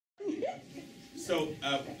So,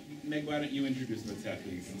 Meg, why don't you introduce what's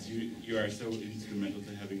happening, since you are so instrumental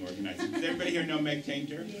to having organized it. Does everybody here know Meg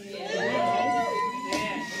Tainter? Yeah.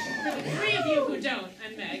 For the three of you who don't,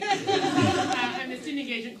 I'm Meg. I'm the student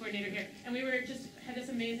engagement coordinator here. And we had this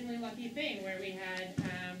amazingly lucky thing where we had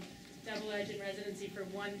Double Edge in residency for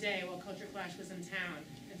one day while Culture Clash was in town.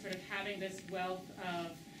 And sort of having this wealth of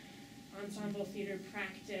ensemble theater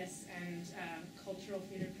practice and cultural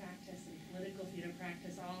theater practice and political theater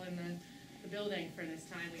practice all in the building for this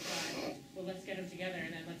time. We thought, well, let's get them together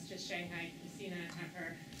and then let's just Shanghai Christina and have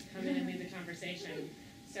her come in and lead the conversation.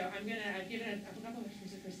 So I've given a couple of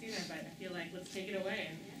questions to Christina, but I feel like let's take it away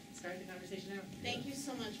and start the conversation out. Thank you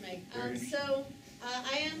so much, Meg. I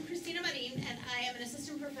am Christina Marin, and I am an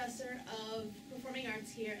assistant professor of performing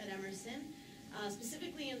arts here at Emerson,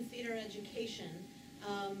 specifically in theater education,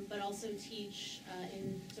 but also teach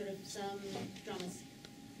in sort of some dramas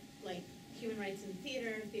like human rights in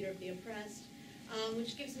theater, theater of the oppressed,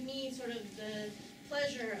 which gives me sort of the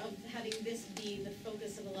pleasure of having this be the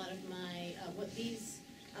focus of a lot of my, what these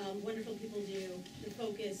wonderful people do, the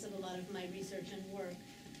focus of a lot of my research and work.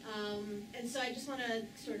 And so I just want to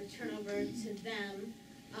sort of turn over to them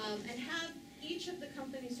and have each of the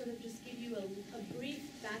companies sort of just give you a brief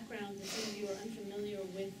background if some of you are unfamiliar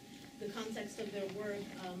with the context of their work,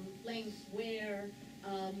 length, where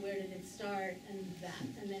did it start, and that.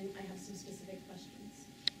 And then I have some specific questions.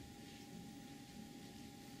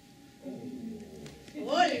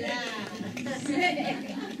 Hola!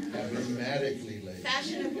 Dramatically late.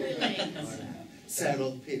 Fashionably late.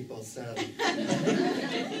 Settle, people, settle.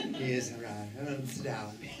 He is right. Sit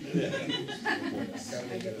down. Sorry.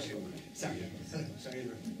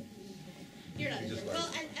 You're not. Well,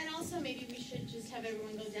 and also maybe we should just have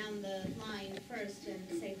everyone go down the line first and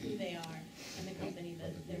say who they are and the company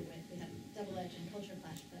that they're with. We have Double Edge and Culture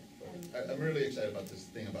Clash, but I'm really excited about this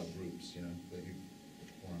thing about groups, you know, that you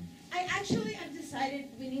form. I've decided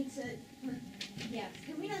we need to. Yeah,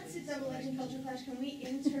 can we not sit Double Edge and Culture Clash? Can we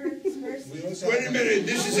intersperse? Wait a minute,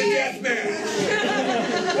 this is a death match.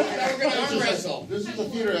 Now we're gonna arm wrestle. This is a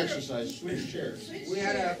theater exercise. Switch chairs. We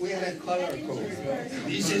had a color code.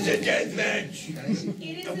 This is a death match. It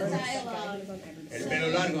is a dialogue. El pelo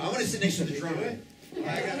largo. I want to sit next to the drummer.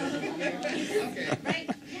 Okay. Right?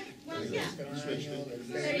 Yeah. Well, yeah. Switch.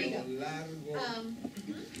 There you go.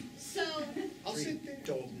 So I'll sit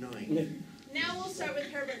till 9. now we'll start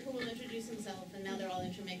with Herbert, who will introduce himself, and now they're all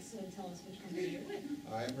intermixed, so tell us which company you're with.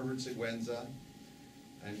 I'm Herbert Siguenza.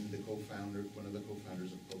 I'm the co-founder, one of the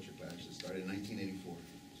co-founders of Culture Clash. It started in 1984,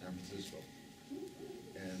 San Francisco.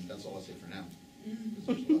 And that's all I'll say for now,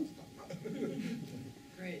 because there's a lot to talk about.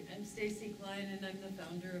 Great. I'm Stacy Klein, and I'm the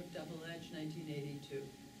founder of Double Edge 1982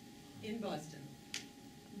 in Boston.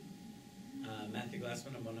 Matthew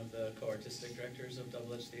Glassman. I'm one of the co-artistic directors of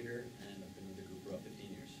Double Edge Theater, and I've been with the group for about 15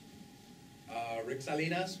 years. Rick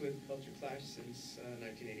Salinas with Culture Clash since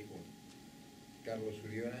 1984. Carlos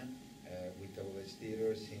Uriona with Double Edge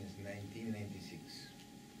Theater since 1996.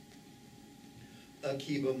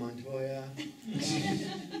 Akiba Montoya. It's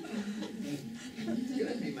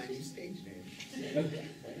gonna be my new stage name.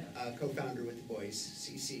 Co-founder with the boys,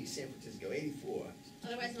 CC, San Francisco, 84.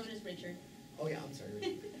 Otherwise known as Richard. Oh yeah, I'm sorry,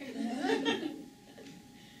 Richard.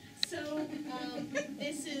 So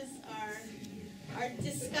this is our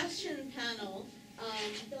discussion panel.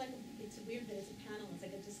 I feel like it's weird that it's a panel. It's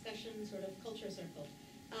like a discussion sort of culture circle.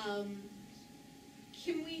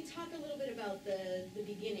 Can we talk a little bit about the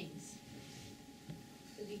beginnings?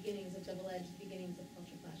 The beginnings of Double Edge, the beginnings of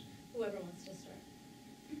Culture Clash. Whoever wants to start.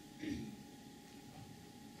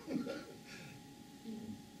 Want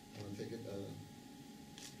to take it?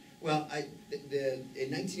 Well,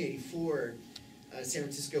 in 1984, San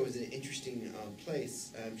Francisco was an interesting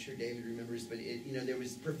place. I'm sure David remembers, but there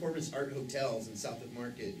was performance art hotels in South of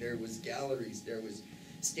Market. There was galleries. There was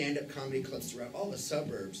stand-up comedy clubs throughout all the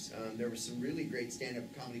suburbs. There were some really great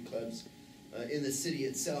stand-up comedy clubs in the city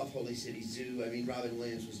itself, Holy City Zoo. I mean, Robin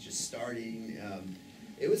Williams was just starting.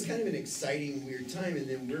 It was kind of an exciting, weird time, and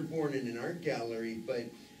then we're born in an art gallery, but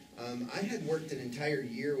I had worked an entire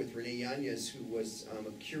year with Renee Yanez, who was a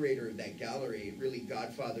curator of that gallery, really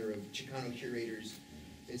godfather of Chicano curators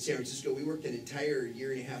in San Francisco. We worked an entire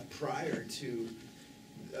year and a half prior to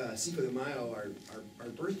Cinco de Mayo, our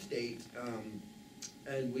birth date,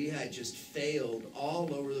 and we had just failed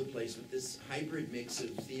all over the place with this hybrid mix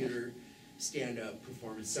of theater, stand-up,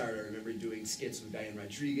 performance art. I remember doing skits with Diane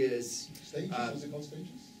Rodriguez. Stages? Was it called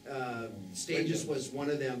Stages? Stages was one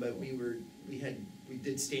of them, but we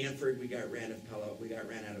did Stanford. We got ran out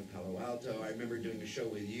of Palo Alto. I remember doing a show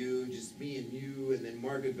with you, just me and you, and then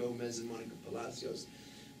Marga Gomez and Monica Palacios.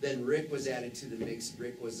 Then Rick was added to the mix.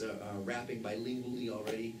 Rick was rapping bilingually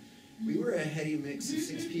already. We were a heady mix of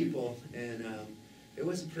 6 people, and it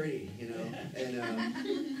wasn't pretty, you know.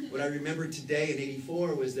 And what I remember today in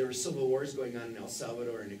 '84 was there were civil wars going on in El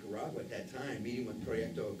Salvador and Nicaragua at that time, meeting with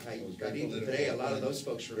Proyecto Carito today. A lot of those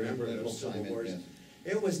folks remember those civil wars. Yes.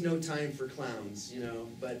 It was no time for clowns, you know,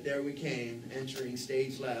 but there we came, entering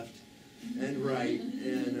stage left and right,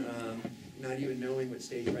 and not even knowing what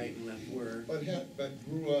stage right and left were. But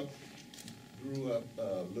grew up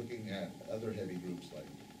looking at other heavy groups like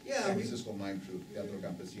San Francisco Mime Troupe, Teatro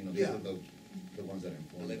Campesino. These are the ones that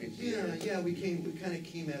informed us. We kind of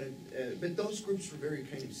came at it, but those groups were very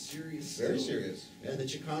kind of serious. Very still. serious. And the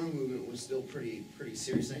Chicano movement was still pretty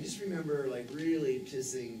serious. And I just remember like really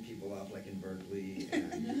pissing people off, like in Berkeley,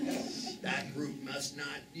 and that group must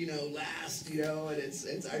not, you know, last, you know. And it's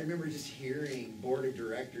I remember just hearing board of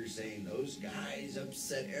directors saying those guys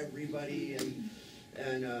upset everybody,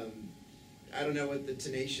 and I don't know what the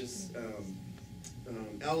tenacious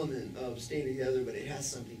element of staying together, but it has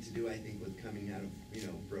something to do, I think, with coming out of, you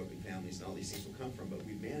know, broken families and all these things will come from, but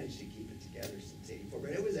we've managed to keep it together since '84.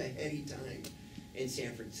 But it was a heady time in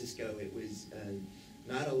San Francisco. It was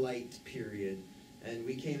not a light period, and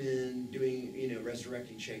we came in doing, you know,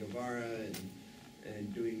 resurrecting Che Guevara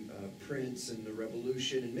and doing Prince and the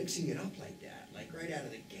Revolution and mixing it up like that, like right out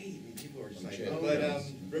of the gate, and people were just like, oh, But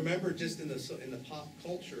remember, just in the pop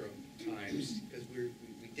culture of times, because we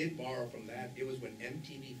did borrow from that. It was when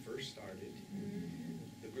MTV first started.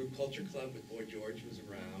 The group Culture Club with Boy George was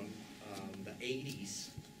around. The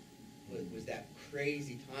 '80s was that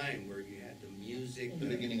crazy time where you had the music, the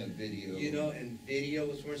beginning of video, you know, and video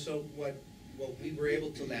was more. So what we were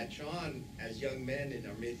able to latch on as young men in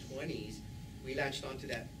our mid-20s, we latched onto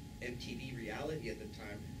that MTV reality at the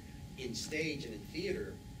time, in stage and in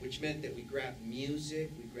theater, which meant that we grabbed music,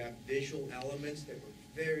 we grabbed visual elements that were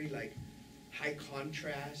very like high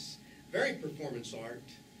contrast, very performance art,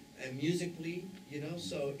 and musically, you know,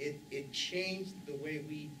 so it changed the way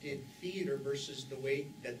we did theater versus the way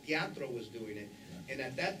that teatro was doing it. And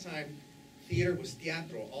at that time, theater was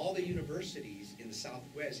teatro. All the universities in the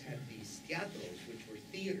Southwest had these teatros, which were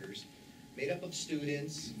theaters made up of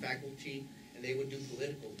students, faculty, and they would do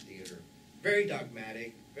political theater. Very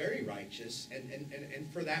dogmatic, very righteous,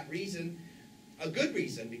 and for that reason, a good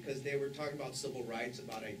reason, because they were talking about civil rights,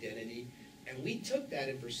 about identity. And we took that,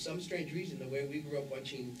 and for some strange reason, the way we grew up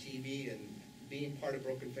watching TV and being part of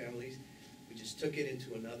broken families, we just took it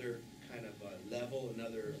into another kind of level,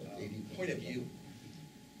 another point of view.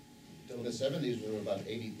 In the '70s, there were about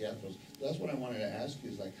 80 teatros. That's what I wanted to ask you,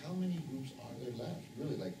 is like, how many groups are there left?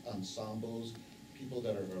 Really, like ensembles, people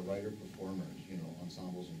that are writer-performers, you know,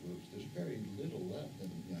 ensembles and groups. There's very little left in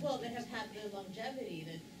the United Well, States. that have had the longevity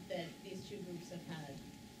that these two groups have had.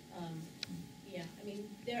 Yeah, I mean,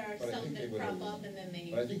 there are But I some think they that would crop have- up and then they.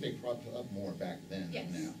 But I think they cropped up more back then Yes.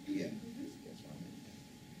 than now. Yeah. Mhm. That's what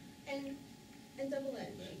I meant. And Double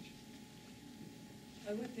Edge.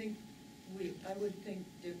 I would think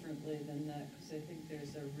differently than that, because I think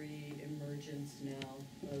there's a re-emergence now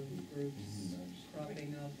of groups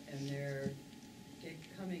cropping up, and they're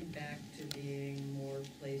coming back to being more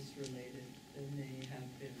place-related than they have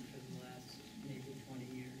been for the last maybe 20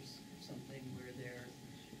 years, or something, where they're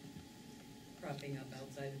cropping up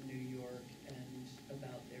outside of New York and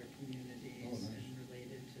about their communities and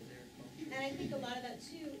related to their culture. And I think a lot of that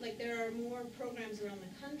too, like there are more programs around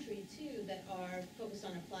the country too that are focused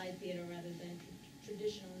on applied theater rather than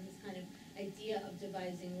traditional, and this kind of idea of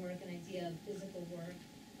devising work and idea of physical work.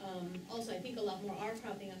 Also, I think a lot more are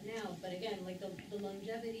cropping up now, but again, like the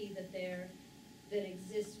longevity that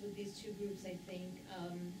exists with these two groups, I think,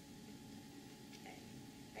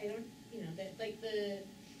 I don't, you know, that like the,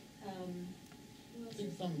 I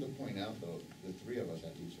think something to point out, though, the three of us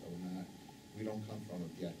at least we don't come from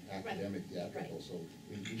a academic theatrical, so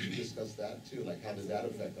we should discuss that too, like how does that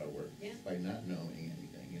affect our work? Yeah. By not knowing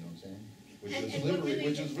anything, you know what I'm saying? Which And is what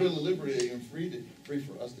which is really liberating and free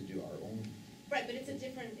for us to do our own. right, but it's a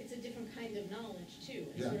different kind of knowledge too.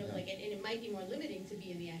 It's Yeah, sort of yeah. like, and it might be more limiting to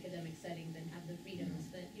be in the academic setting than have the freedoms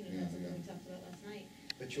that, you know, that's something we talked about last night.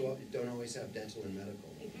 But you don't always have dental and medical.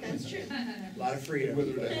 That's true. A lot of freedom.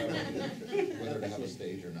 Whether to have a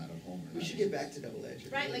stage or not at home or not. We should get back to Double Edge.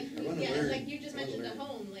 Right, like, I wanna yeah, learn. like you just I wanna mentioned the learn.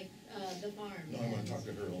 home, like, the farm. No, I want to talk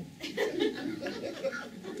to her home.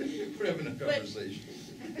 We're having a conversation.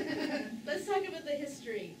 Let's talk about the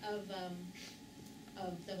history of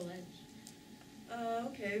Double Edge.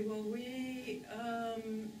 Okay, well, we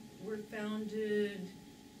were founded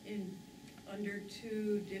under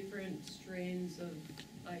two different strains of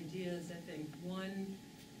ideas, I think. One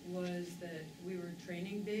was that we were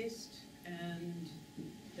training-based, and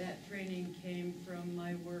that training came from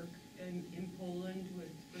my work in Poland with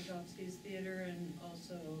Grotowski's theater, and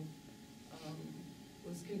also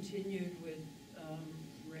was continued with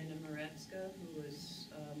Rena Moravska, who was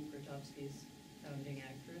Grotowski's founding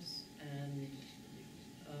actress, and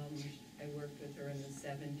I worked with her in the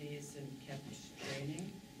 70s and kept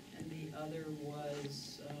training. And the other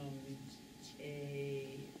was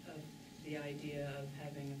the idea of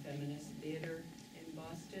having a feminist theater in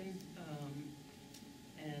Boston.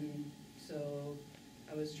 And so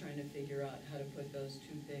I was trying to figure out how to put those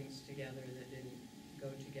two things together that didn't go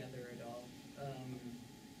together at all.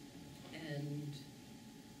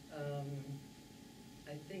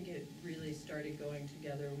 I think it really started going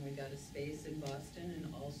together when we got a space in Boston,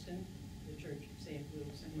 in Allston, the Church of St.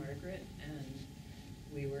 Luke's and Margaret, and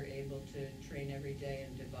we were able to train every day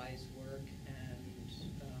and devise work, and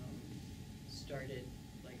started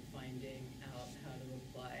like finding out how to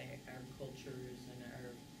apply our cultures and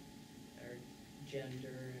our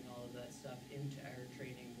gender and all of that stuff into our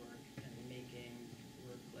training work and making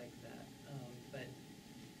work like that. But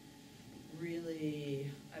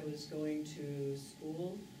really, I was going to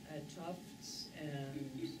school at Tufts, and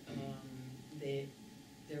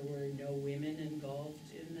there were no women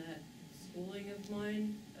involved in that schooling of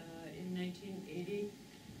mine in 1980,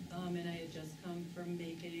 and I had just come from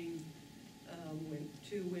making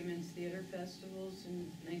two women's theater festivals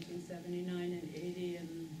in 1979 and 80,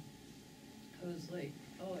 and I was like,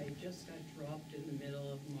 oh, I just got dropped in the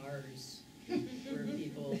middle of Mars, where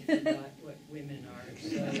people forgot what women are.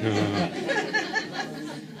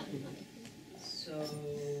 So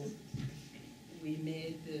we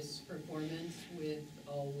made this performance with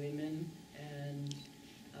all women, and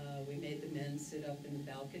we made the men sit up in the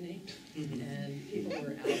balcony, and people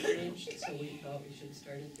were outraged, so we thought we should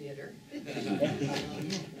start a theater.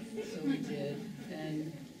 So we did,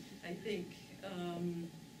 and I think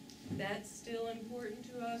that's still important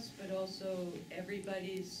to us, but also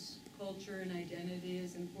everybody's culture and identity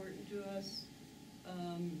is important to us.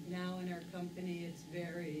 Now in our company, it's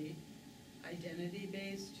very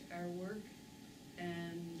identity-based, our work,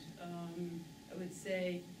 and I would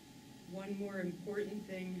say one more important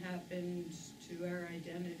thing happened to our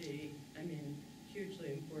identity, I mean, hugely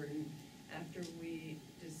important. After we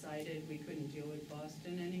decided we couldn't deal with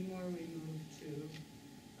Boston anymore, we moved to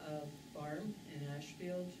a farm in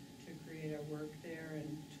Ashfield to create our work there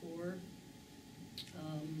and tour.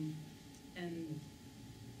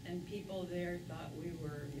 And people there thought we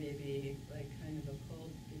were maybe like kind of a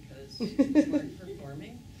cult because we weren't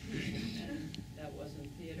performing, and that wasn't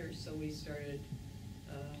theater, so we started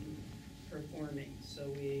performing. So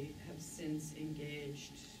we have since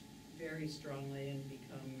engaged very strongly and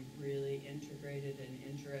become really integrated and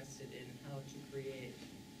interested in how to create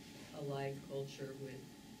a live culture with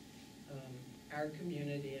our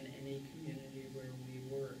community and any community where we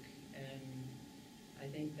work. And I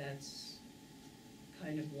think that's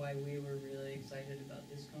kind of why we were really excited about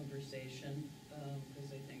this conversation,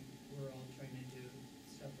 because I think we're all trying to do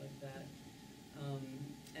stuff like that.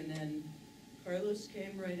 And then Carlos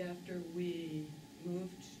came right after we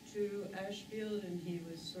moved to Ashfield, and he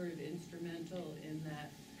was sort of instrumental in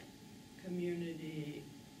that community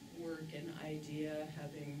work and idea,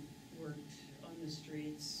 having worked on the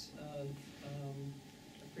streets of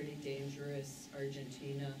a pretty dangerous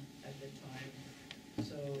Argentina at the time.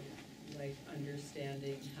 So, like,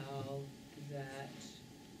 understanding how that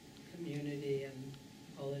community and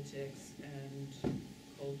politics and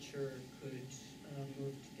culture could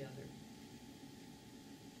move together.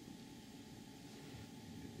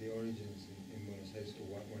 The origins in Buenos Aires,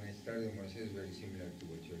 when I started in Buenos Aires, is very similar to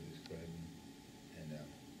what you're describing. And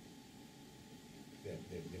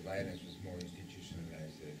the violence was more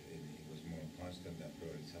institutionalized, it was more constant than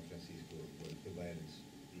probably San Francisco, where the violence,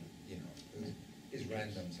 you know, is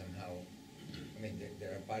random somehow. I mean,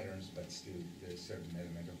 there are patterns, but still there's a certain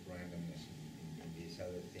element of randomness in this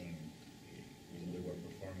other thing. We were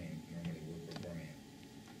performing, normally we're performing.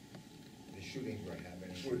 The shootings were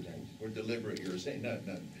happening sometimes. We're deliberate, you're saying, no.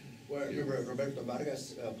 Well, I remember Roberto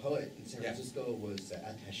Vargas, a poet in San Francisco, was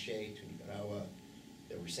attaché to Nicaragua.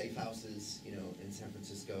 There were safe houses, you know, in San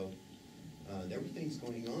Francisco. There were things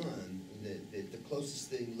going on. The closest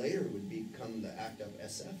thing later would become the ACT UP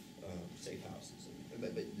SF safe houses.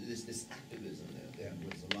 But this activism that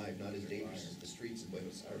was alive, not as dangerous as the streets of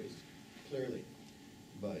Buenos Aires, clearly.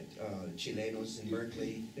 But Chilenos in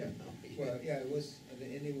Berkeley. Yeah. Well, yeah, it was,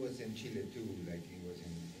 and it was in Chile too, like it was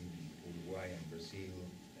in Uruguay and Brazil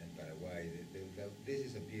and Paraguay. This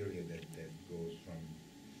is a period that goes from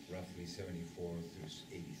roughly 74 through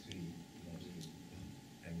 83 mostly,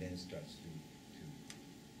 and then starts to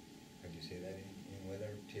how do you say that in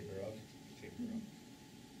weather taper off. Taper off,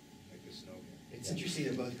 like the snow here. It's interesting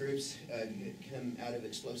that both groups come out of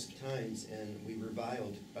explosive times, and we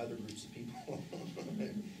reviled other groups of people.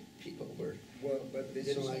 People were, Well, but they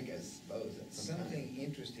this didn't is like us, both at some time. something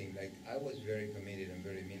interesting. Like, I was very committed and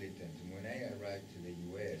very militant. And when I arrived to the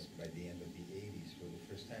U.S. by the end of the 80s for the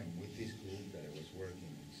first time with this group that I was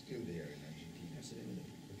working, still there in Argentina, What's the name of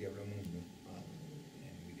it? Diablo Mundo.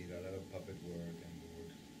 And we did a lot of puppet work, and we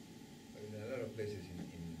worked in a lot of places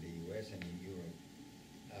in the U.S. and in Europe.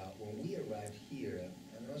 When we arrived here,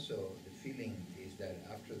 and also the feeling is that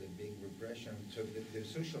after the big repression, so the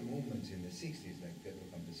social movements in the 60s, like Pedro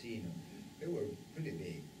Campesino, they were pretty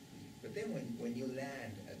big. But then when you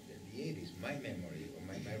land at the 80s, my memory, or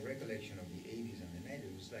my recollection of the 80s and the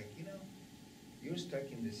 90s was like, you know, you're stuck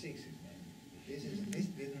in the 60s, man. This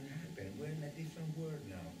didn't happen. We're in a different world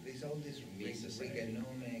now. There's all this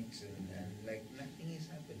Reaganomics and like nothing is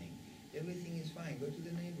happening. Everything is fine. Go to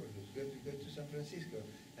the neighborhoods. Go to San Francisco.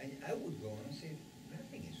 And I would go and say,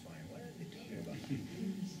 nothing is fine. What are they talking about?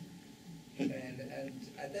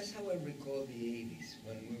 and that's how I recall the 80s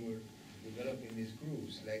when we were developing these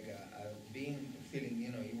groups. Like feeling, you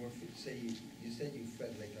know, you said you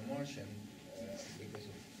felt like a Martian because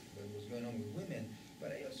of what was going on with women.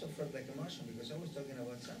 But I also felt like a Martian because I was talking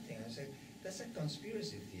about something. I said, that's a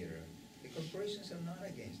conspiracy theory. The corporations are not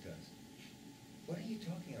against us. What are you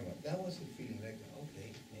talking about? That was the feeling, like,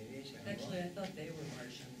 okay, maybe I should. Actually, I thought they were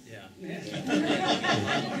Martians. Yeah.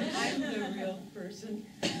 I'm the real person.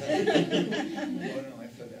 Oh no, I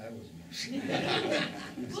thought I was a Martian.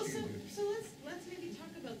 Well, so let's maybe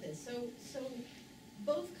talk about this. So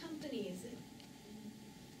both companies,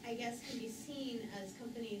 I guess, can be seen as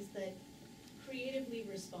companies that creatively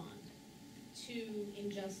respond to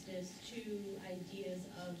injustice, to ideas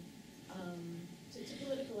of, to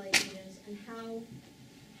political ideas, and how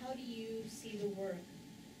do you see the work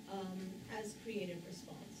as creative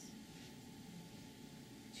response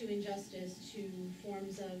to injustice, to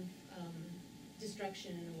forms of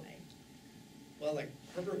destruction in a way? Well, like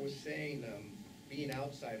Herbert was saying, being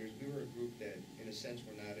outsiders, we were a group that, in a sense,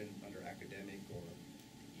 were not under academic or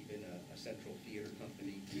even a central theater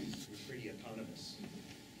company. We were pretty autonomous.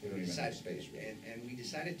 We don't even have space, really. And we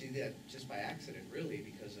decided to do that just by accident, really,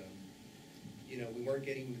 because you know, we weren't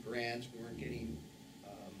getting grants, we weren't getting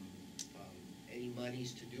any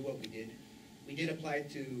monies to do what we did. We did apply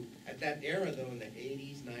to, at that era though, in the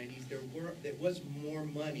 80s, 90s, there was more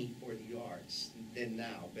money for the arts than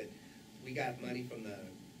now, but we got money from the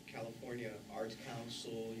California Arts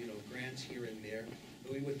Council, you know, grants here and there,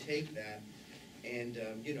 but we would take that and,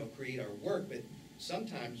 you know, create our work, but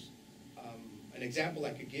sometimes, an example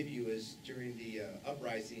I could give you is during the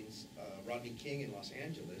uprisings, Rodney King in Los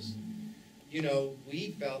Angeles, you know,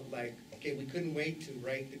 we felt like, okay, we couldn't wait to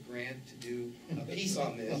write the grant to do a piece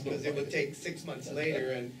on this, because it would take 6 months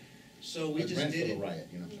later, and so we just did it. Riot,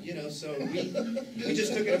 you know, so we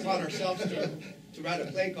just took it upon ourselves to write a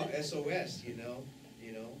play called SOS, you know,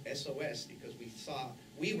 SOS, because we saw,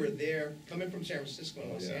 we were there, coming from San Francisco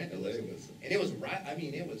and Los Angeles, and it was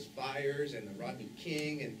it was fires and the Rodney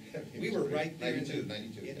King, and we were right there in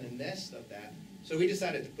the nest of that. So we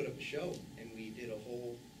decided to put up a show, and we did a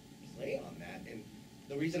whole play on that. And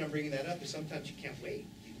the reason I'm bringing that up is sometimes you can't wait;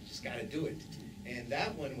 you just got to do it. And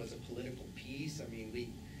that one was a political piece. I mean, we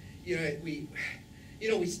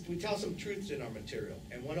tell some truths in our material,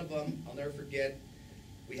 and one of them I'll never forget.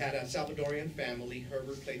 We had a Salvadorian family.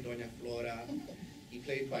 Herbert played Doña Flora. He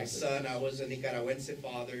played my son. I was a Nicaragüense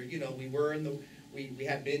father. You know, we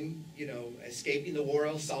had been, you know, escaping the war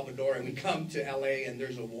in El Salvador, and we come to LA, and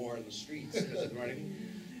there's a war in the streets because of running.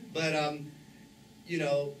 But you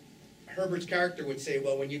know, Herbert's character would say,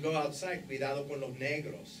 well, when you go outside, cuidado con los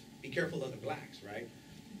negros. Be careful of the blacks, right?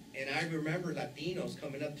 And I remember Latinos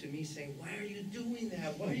coming up to me saying, why are you doing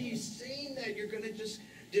that? Why are you saying that? You're going to just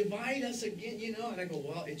divide us again, you know? And I go,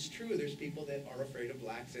 well, it's true. There's people that are afraid of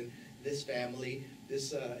blacks, and this family,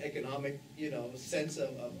 this economic, you know, sense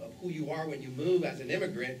of who you are when you move as an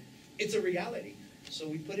immigrant, it's a reality. So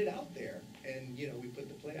we put it out there, and, you know, we put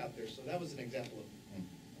the play out there. So that was an example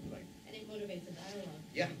of like. And it motivates a dialogue.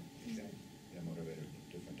 Yeah, exactly. Yeah, motivated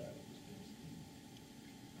different dialogues.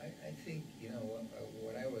 I think, you know,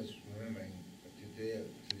 what I was remembering today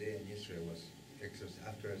and yesterday was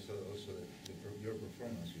after I saw also your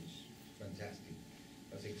performance, which is fantastic.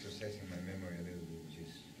 I was exercising my memory a little bit, which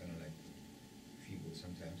is kind of like feeble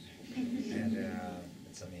sometimes, and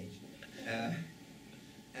at some age.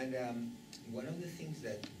 One of the things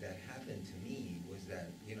that happened to me was that,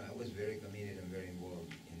 you know, I was very committed and very involved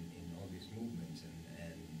in all these movements,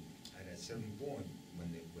 and at a certain point when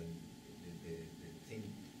the thing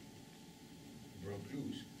broke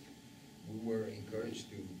loose, we were encouraged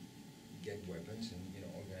to get weapons and, you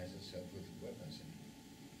know, organize ourselves with weapons. And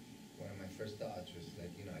one of my first thoughts was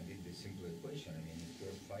like, you know, I did the simple equation. I mean, if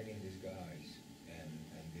we're fighting these guys, and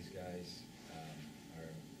these guys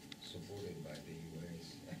are supported by the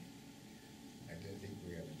U.S., I don't think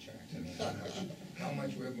we have a chance. I mean, how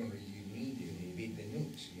much weaponry you need to beat the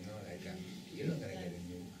nukes, you know, like, you're not gonna get a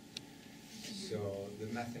nuke. So the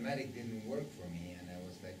mathematics didn't work for me, and I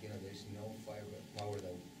was like, you know, there's no firepower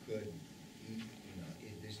that could, you know,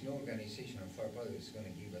 there's no organization or firepower that's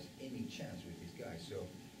gonna give us any chance with these guys. So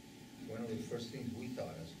one of the first things we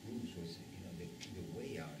thought as groups was, you know, the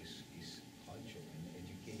way out is culture and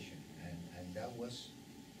education, and that was,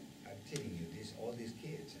 I'm telling you, all these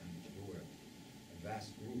kids, and we were a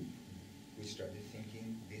vast group, we started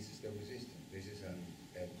thinking, this is the resistance, this is a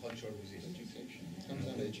cultural resistance. Education, it comes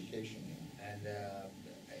down to education. And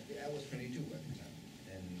I was 22 at the time,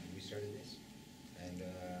 and we started this. And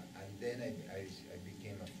then I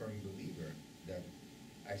became a firm believer that,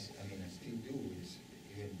 I mean, I still do, is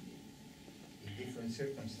even in different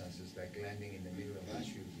circumstances, like landing in the middle of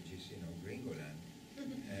Asheville, which is, you know, Gringoland,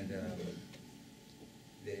 and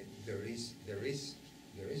there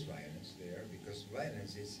is violence there, because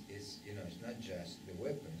violence is, you know, it's not just the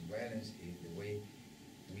weapons. Violence is the way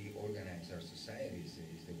we organize our societies,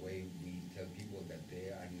 is the way we tell people that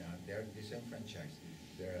they're disenfranchised.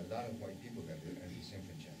 There are a lot of white people that are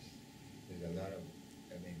disenfranchised. There's a lot of,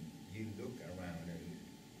 I mean, you look around and,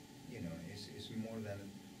 you know, it's more than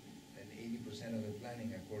 80% of the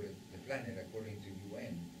planet according to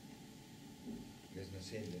UN. Let's not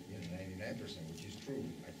say that, you know, 99%, which is true.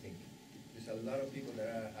 I think there's a lot of people that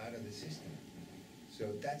are out of the system.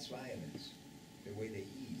 So that's violence. The way they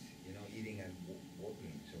eat, you know, eating at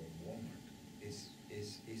Walgreens or Walmart is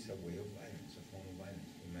a way of violence, a form of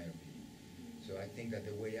violence, in my opinion. So I think that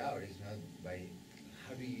the way out is not by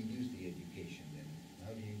how do you use the education then?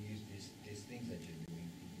 How do you use these things that you're doing,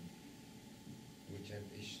 which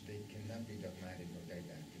they cannot be dogmatic or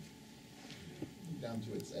didactic. Down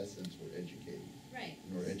to its essence, we're educated. Right.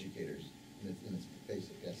 And we're educators in its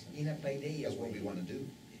basic essence. In a paideia That's what we want to do.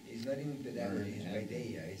 It's not even pedagogy, it's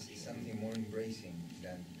paideia. It's something more embracing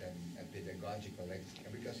than a pedagogical, like,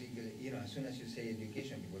 because you know, as soon as you say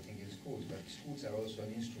education, people think it's schools, but schools are also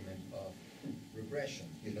an instrument of repression.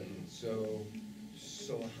 So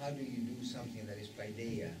how do you do something that is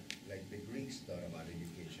paideia, like the Greeks thought about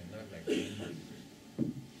education, not like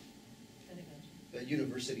But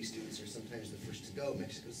university students are sometimes the first to go.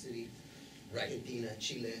 Mexico City, Argentina,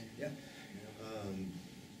 Chile, yeah.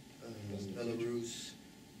 Belarus.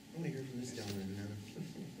 I want to hear from this gentleman now.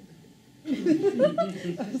 Are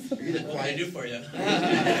you the What can I do for you?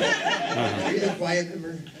 Are you the quiet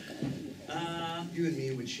member? You and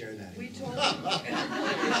me would share that. We told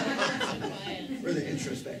We're the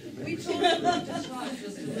introspective members. we told them not to talk,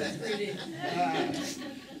 just to look pretty. It's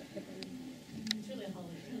really a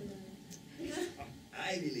holiday.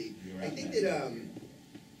 I believe. I think that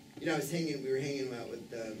you know, we were hanging out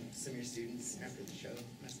with some of your students after the show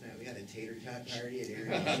last night. We had a tater tot party at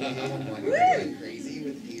Uriona. We were going crazy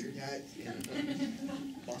with tater tots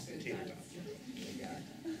and Boston tater tots.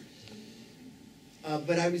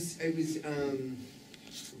 But I was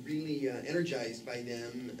really energized by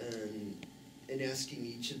them and asking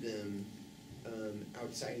each of them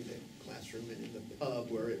outside of the classroom and in the pub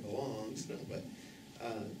where it belongs. But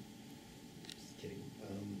just kidding.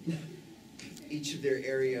 Each of their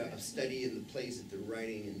area of study and the plays that they're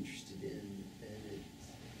writing and interested in, and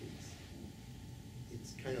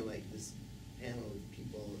it's kind of like this panel of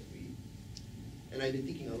people that and I've been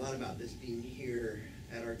thinking a lot about this being here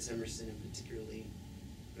at ArtsEmerson, and particularly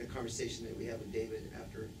in a conversation that we had with David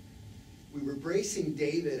after we were bracing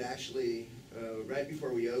David actually right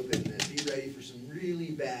before we opened, that be ready for some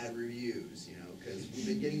really bad reviews, you know, because we've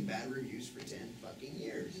been getting bad reviews for 10 fucking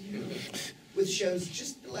years, you know, with shows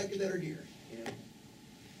just like that are here.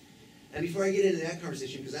 And before I get into that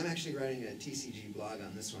conversation, because I'm actually writing a TCG blog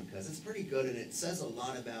on this one, because it's pretty good and it says a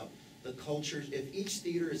lot about the cultures. If each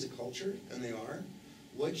theater is a culture, and they are,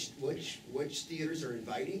 which theaters are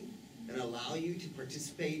inviting and allow you to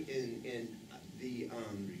participate in the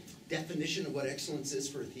definition of what excellence is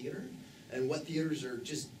for a theater, and what theaters are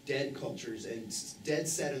just dead cultures and dead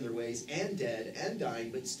set in their ways and dead and dying,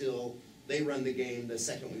 but still they run the game the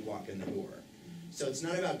second we walk in the door. So it's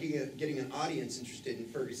not about getting an audience interested in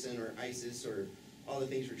Ferguson or ISIS or all the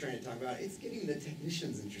things we're trying to talk about. It's getting the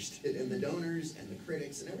technicians interested and the donors and the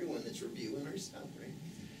critics and everyone that's reviewing our stuff, right?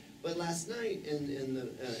 But last night in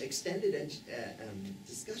the extended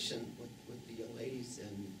discussion with the young ladies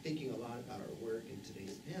and thinking a lot about our work in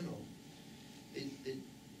today's panel,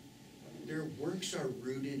 their works are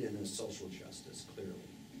rooted in a social justice, clearly.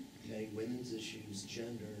 Okay, women's issues,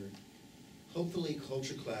 gender, hopefully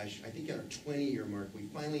culture clash. I think at our 20-year mark, we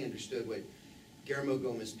finally understood what Guillermo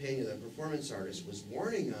Gomez Pena, the performance artist, was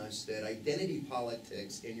warning us that identity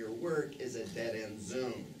politics in your work is a dead-end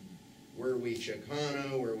zone. Were we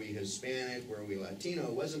Chicano, were we Hispanic, were we Latino,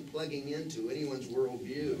 it wasn't plugging into anyone's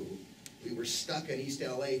worldview. We were stuck in East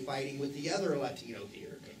LA fighting with the other Latino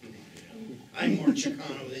theater. I'm more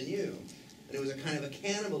Chicano than you. And it was a kind of a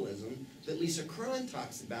cannibalism that Lisa Cron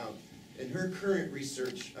talks about in her current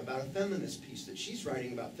research about a feminist piece that she's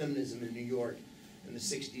writing about feminism in New York in the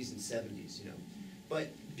 60s and 70s, you know. But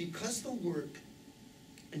because the work,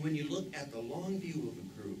 and when you look at the long view of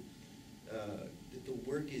a group, that the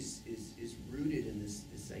work is rooted in this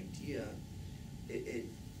idea,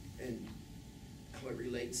 and how it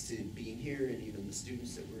relates to being here and even the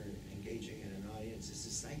students that we're engaging in an audience, is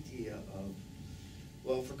this idea of,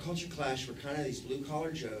 well, for Culture Clash, we're kind of these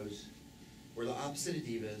blue-collar Joes. We're the opposite of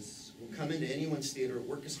divas. We'll come into anyone's theater,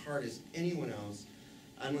 work as hard as anyone else.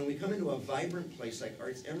 And when we come into a vibrant place like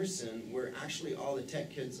ArtsEmerson, where actually all the tech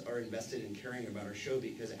kids are invested in caring about our show,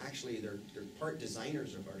 because actually they're part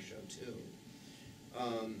designers of our show too.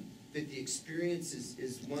 That the experience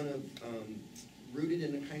is one of rooted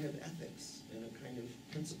in a kind of ethics and a kind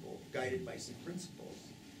of principle, guided by some principles.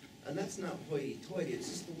 And that's not hoity-toity, it's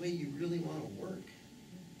just the way you really want to work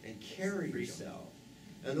and carry yourself,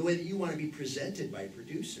 and the way that you want to be presented by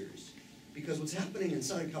producers. Because what's happening in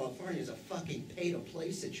Southern California is a fucking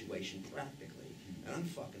pay-to-play situation, practically. And I'm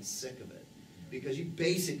fucking sick of it. Because you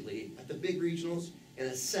basically, at the big regionals, in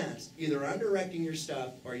a sense, either I'm directing your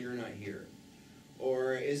stuff or you're not here.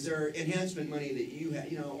 Or is there enhancement money that you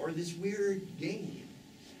have, you know, or this weird game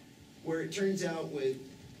where it turns out with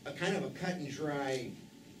a kind of a cut and dry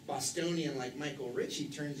Bostonian like Michael Ritchie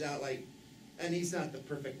turns out like, and he's not the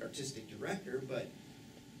perfect artistic director, but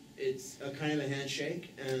it's a kind of a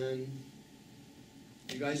handshake, and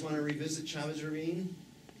you guys want to revisit Chavez Ravine?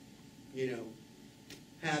 You know,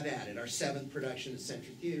 have at it. Our 7th production at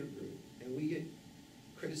Century Theater Group, and we get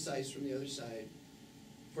criticized from the other side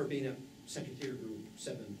for being a Century Theater Group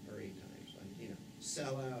 7 or 8 times. Like, you know,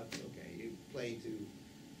 sellouts. Okay, you play to,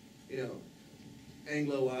 you know,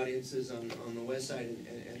 Anglo audiences on the West Side,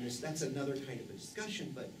 and that's another kind of a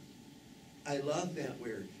discussion. But I love that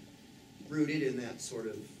we're rooted in that sort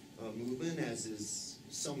of movement, as is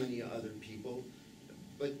so many other people.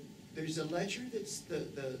 But there's a ledger that's the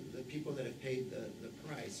people that have paid the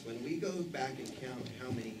price. When we go back and count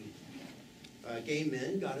how many gay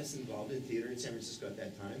men got us involved in theater in San Francisco at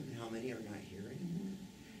that time, and how many are not here anymore,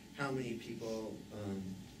 how many people,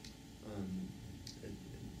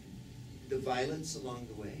 the violence along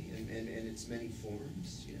the way, and its many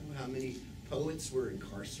forms, you know, how many poets were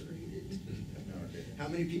incarcerated, how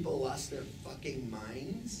many people lost their fucking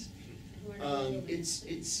minds. We're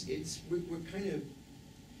kind of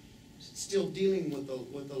still dealing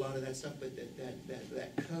with a lot of that stuff, but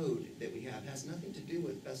that code that we have has nothing to do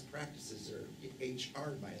with best practices or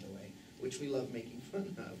HR, by the way, which we love making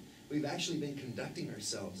fun of. We've actually been conducting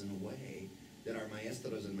ourselves in a way that our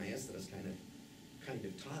maestros and maestras kind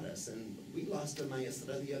of taught us, and we lost a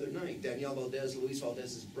maestra the other night, Daniel Valdez, Luis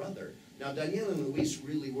Valdez's brother. Now, Daniel and Luis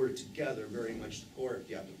really were together very much the core of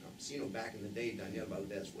Teatro Campesino. Back in the day, Daniel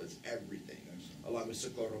Valdez was everything, along with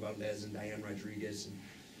Socorro Valdez and Diane Rodriguez.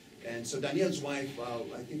 And so Daniel's wife,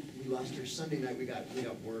 I think we lost her Sunday night, we got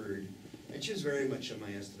word. And she was very much a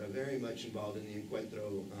maestra, very much involved in the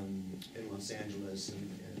Encuentro in Los Angeles,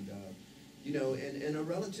 and you know, and a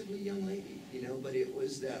relatively young lady, you know, but it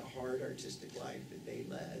was that hard artistic life that they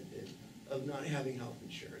led, of not having health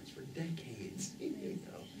insurance for decades, you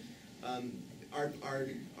know.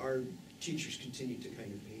 Our teachers continue to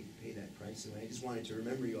kind of pay that price, and I just wanted to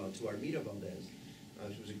remember you all to Armida Valdez.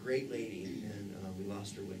 She was a great lady, and we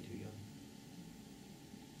lost her way too young.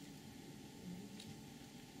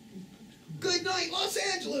 Good night, Los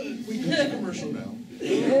Angeles! We can do a commercial now.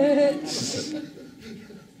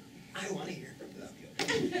 I want to hear from them.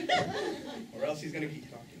 Or else he's going to keep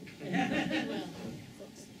talking.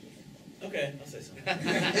 Okay, I'll say something.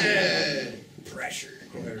 Pressure.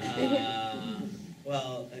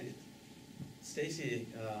 Well, Stacy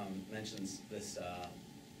mentions this,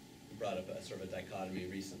 brought up a sort of a dichotomy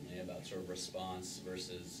recently about sort of response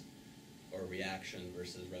versus, or reaction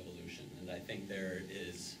versus revolution. And I think there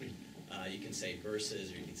is, you can say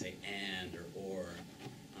versus, or you can say and, or.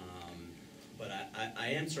 But I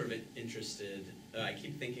am sort of interested, I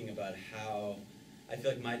keep thinking about how, I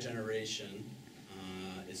feel like my generation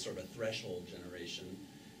is sort of a threshold generation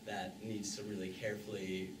that needs to really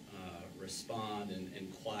carefully respond and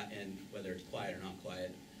whether it's quiet or not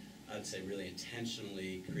quiet, I'd say, really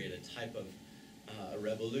intentionally create a type of a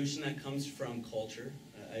revolution that comes from culture.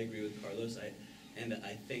 I agree with Carlos. And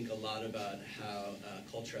I think a lot about how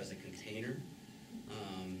culture as a container,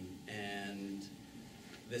 and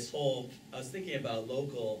this whole, I was thinking about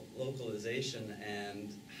localization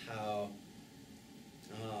and how,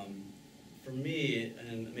 for me,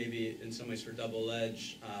 and maybe in some ways for Double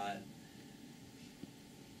Edge,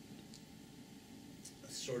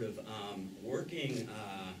 sort of working,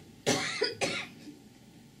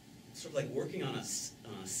 sort of like working on a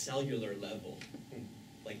cellular level,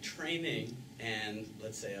 like training and,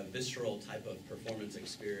 let's say, a visceral type of performance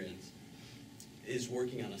experience is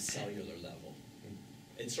working on a cellular level.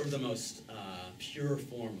 It's sort of the most pure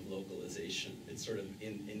form of localization. It's sort of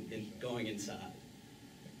in going inside.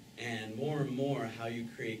 And more, how you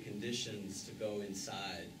create conditions to go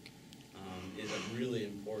inside is a really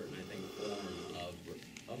important, I think, form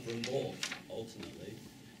of revolt, ultimately,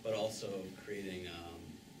 but also creating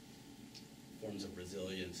forms of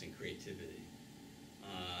resilience and creativity.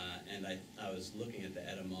 And I was looking at the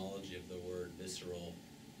etymology of the word visceral,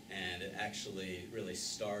 and it actually really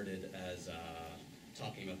started as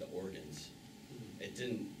talking about the organs. It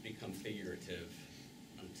didn't become figurative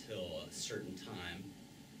until a certain time,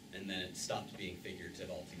 and then it stopped being figurative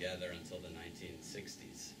altogether until the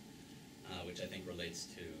 1960s, which I think relates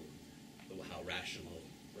to how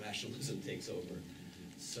rationalism takes over.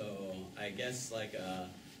 So I guess like a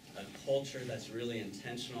culture that's really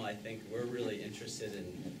intentional. I think we're really interested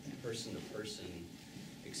in person-to-person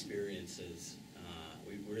experiences.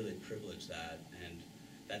 We really privilege that, and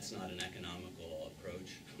that's not an economical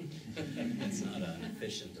approach. It's not an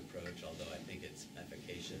efficient approach, although I think it's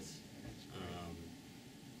efficacious.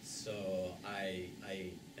 So I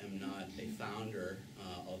am not a founder,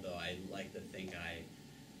 although I like to think I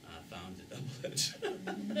founded Double Edge.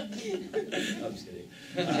 I'm just kidding.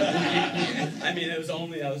 I mean, it was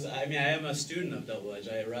only, I am a student of Double Edge.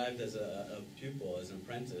 I arrived as a pupil, as an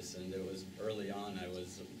apprentice, and it was early on I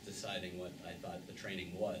was deciding what I thought the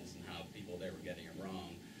training was and how people there were getting it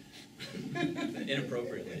wrong.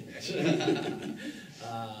 Inappropriately.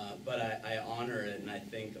 But I honor it, and I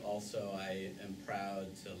think also I am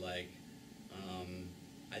proud to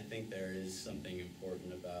I think there is something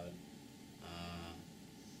important about,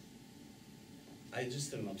 I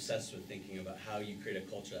just am obsessed with thinking about how you create a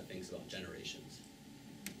culture that thinks about generations.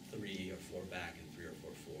 3 or 4 back and 3 or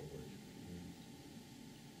 4 forward.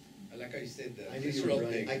 I like how you said the I knew you visceral were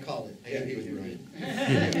running. thing. I call it. I knew you were running.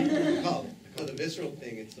 I Call it. So the visceral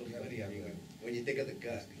thing, it's so funny. I mean, when you think of the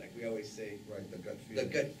gut, like we always say, Right, the gut the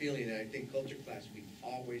feeling. gut feeling, and I think culture class, we've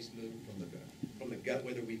always moved From the gut. from the gut,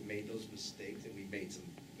 whether we've made those mistakes, and we've made some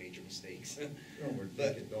major mistakes. No, we're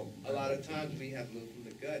But thinking, don't. a lot of times we have moved from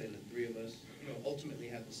the gut, and the 3 of us, ultimately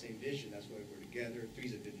have the same vision. That's why we're together.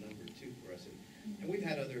 3's a good number too for us, and we've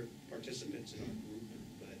had other participants in our group,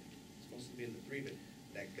 but it's mostly been the 3. But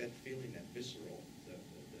that gut feeling, that visceral, the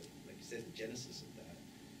like you said, the genesis of that.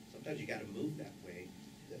 Sometimes you got to move that way,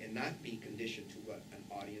 and not be conditioned to what an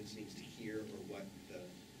audience needs to hear or what the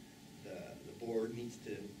board needs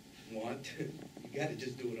to want. You got to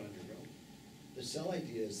just do it on your own. The cell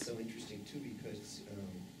idea is so interesting too because,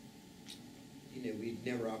 we'd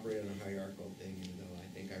never operated on a hierarchical thing, even though I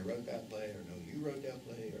think I wrote that play, or no, you wrote that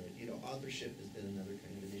play, or, authorship has been another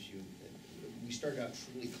kind of an issue. We started out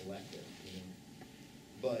truly collective,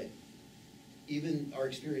 But even our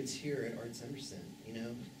experience here at ArtsEmerson,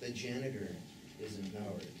 the janitor is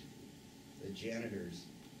empowered. The janitor's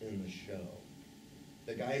in the show.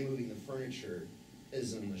 The guy moving the furniture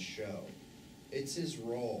is in the show. It's his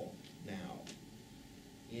role now.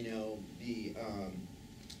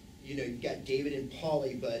 You've got David and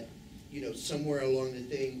Polly, but, somewhere along the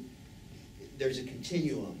thing, there's a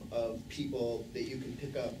continuum of people that you can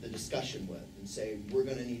pick up the discussion with and say, we're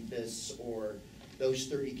gonna need this, or those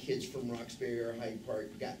 30 kids from Roxbury or Hyde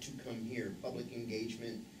Park got to come here, public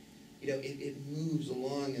engagement. It moves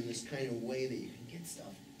along in this kind of way that you can get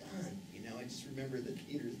stuff done. I just remember the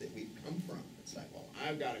theaters that we've come from. It's like, well,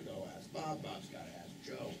 I've got to go ask Bob, Bob's got to ask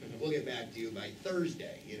Joe. We'll get back to you by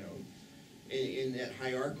Thursday, in that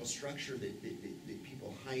hierarchical structure that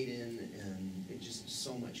people hide in, and it just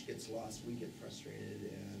so much gets lost. We get frustrated,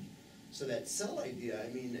 and so that cell idea.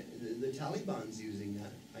 The Taliban's using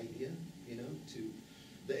that idea.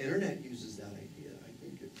 The internet uses that idea. I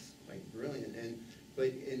think it's quite brilliant.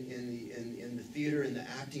 But in the theater and the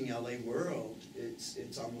acting LA world,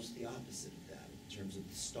 it's almost the opposite of that in terms of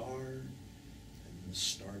the star and the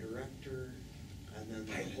star director, and then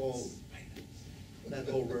that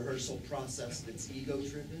whole rehearsal process that's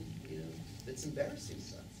ego-driven. That's embarrassing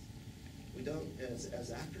stuff. We don't,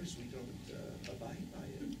 as actors, we don't abide by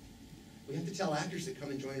it. We have to tell actors that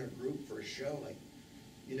come and join our group for a show, like,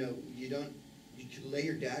 you know, you could lay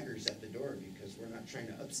your daggers at the door because we're not trying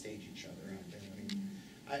to upstage each other out there. I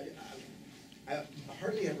mean, I've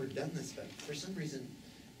hardly ever done this, but for some reason,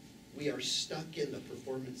 we are stuck in the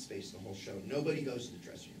performance space the whole show. Nobody goes to the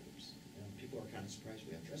dressing rooms. You know, people are kind of surprised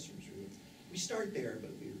we have dressing rooms. We start there,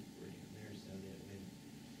 but we're in there. So that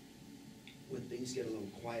when things get a little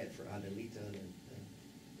quiet for Adelita,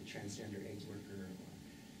 the transgender AIDS worker,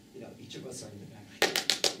 you know, each of us are in the back,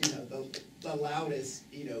 you know, the loudest,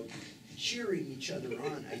 you know, cheering each other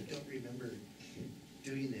on. I don't remember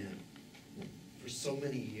doing that for so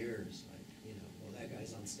many years. Like, you know, well, that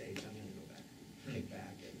guy's on stage, I'm gonna go back, kick back.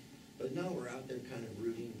 But no, we're out there kind of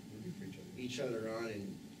rooting for each other on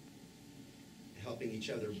and helping each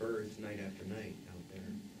other birth night after night out there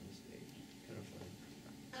on the stage. Kind of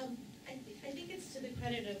fun. I think it's to the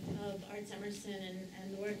credit of ArtsEmerson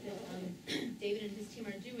and the work that David and his team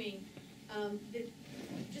are doing. That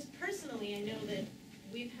just personally, I know that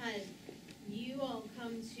we've had you all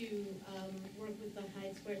come to work with the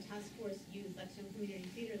Hyde Square Task Force Youth Lexington Community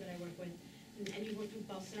Theater that I work with. And you've worked with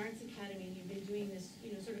Boston Arts Academy, and you've been doing this,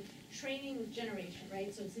 you know, sort of training with generation,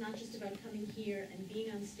 right? So it's not just about coming here and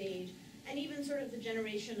being on stage, and even sort of the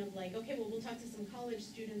generation of like, okay, well, we'll talk to some college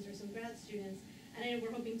students or some grad students, and I know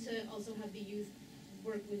we're hoping to also have the youth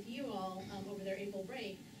work with you all over their April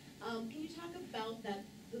break. Can you talk about that,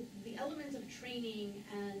 the elements of training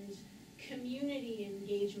and community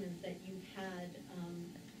engagement that you've had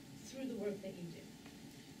through the work that you do?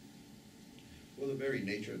 Well, the very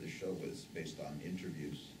nature of the show was based on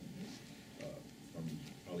interviews from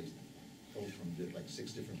probably folks from like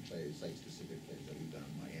 6 different plays, site-specific plays that we've done: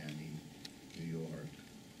 Miami, New York,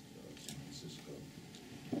 San Francisco,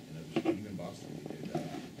 and even Boston. We did about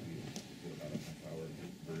a half-hour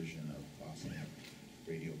version of Boston,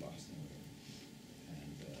 Radio Boston,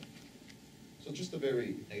 and so just the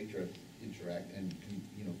very nature of interact and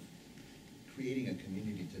you know, creating a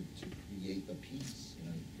community to create the piece. You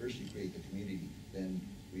know, first you create the community, then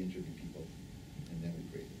we interview people, and then we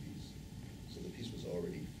create the piece. So the piece was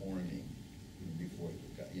already forming even before it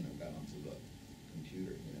got onto the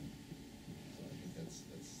computer. You know, so I think that's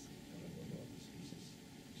what I love about these pieces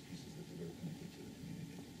that they're very connected to the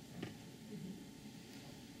community.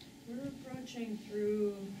 We're approaching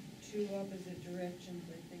through 2 opposite directions.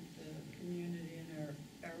 I think the community and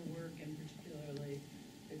our work, and particularly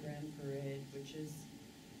the Grand Parade, which is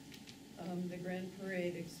the Grand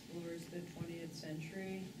Parade explores the 20th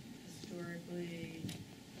century historically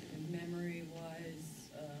and memory-wise,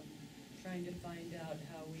 trying to find out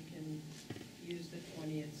how we can use the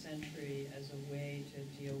 20th century as a way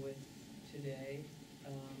to deal with today.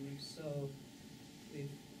 So we've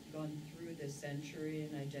gone through the century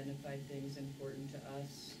and identified things important to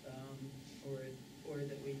us, or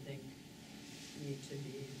that we think need to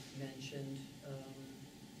be mentioned,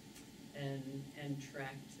 and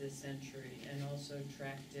tracked the century, and also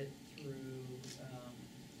tracked it through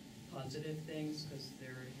positive things, because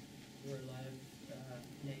there were a lot of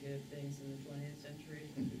negative things in the 20th century,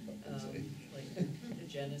 like the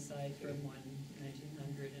genocide from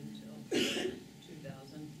 1900 until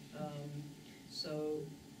 2000. So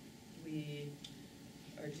we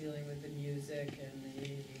are dealing with the music and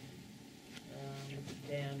the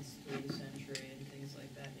dance through the century and things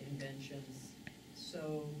like that, inventions.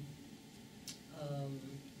 So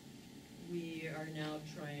we are now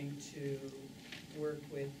trying to work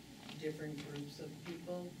with different groups of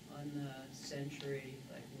people on the century.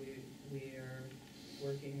 Like we are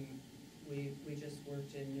working, we just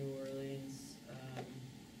worked in New Orleans.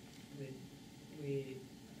 We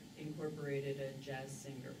incorporated a jazz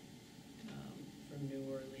singer from New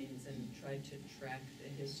Orleans and tried to track the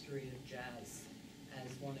history of jazz as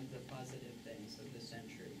one of the positive things of the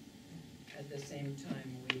century. At the same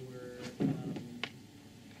time,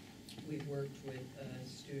 we've worked with a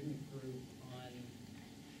student group on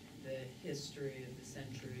the history of the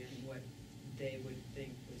century and what they would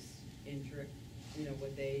think was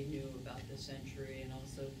what they knew about the century, and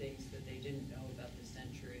also things that they didn't know about the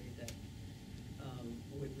century that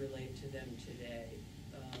would relate to them today.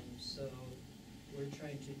 So we're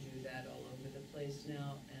trying to do that all over the place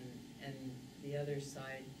now, and the other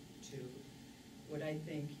side to what I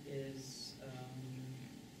think is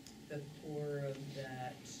the core of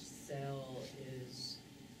that cell is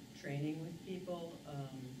training with people,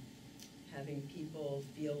 having people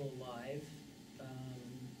feel alive.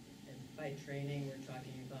 And by training, we're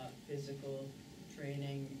talking about physical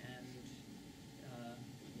training and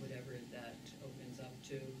whatever that opens up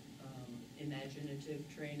to, imaginative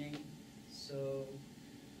training. So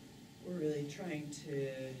we're really trying to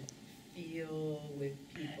feel with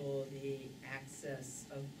people the access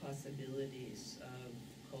of possibilities of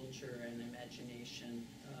culture and imagination,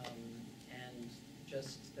 and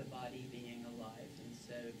just the body being alive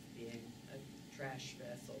instead of being a trash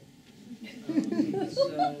vessel.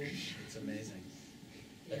 So, It's amazing.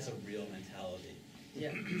 That's a yeah. real mentality.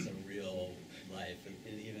 Yeah. It's a real life.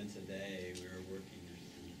 And even today, we were working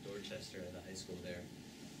in Dorchester at the high school there,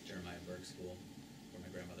 Jeremiah Burke School, where my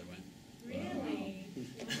grandmother went. Really?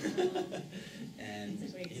 And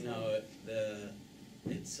That's a great you know,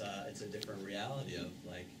 it's a different reality of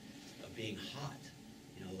being hot.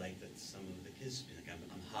 You know, like that some of the kids be like, I'm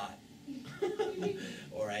hot,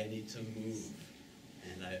 or I need to move,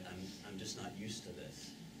 and I'm just not used to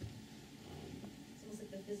this. It's almost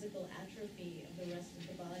like the physical atrophy of the rest of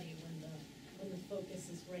the body when the focus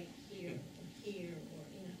is right here or here,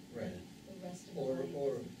 or Right. the rest of the Or,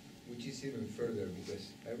 body. which is even further, because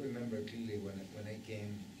I remember clearly when I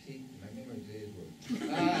came, see, my memory today is good.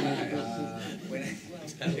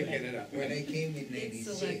 When I came in It's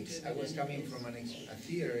 '96, selective I was coming anyways. from a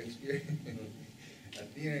theater experience, a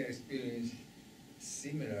theater experience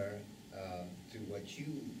similar to what you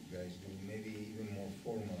guys do, maybe even more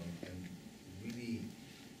formal and really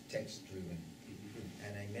text-driven.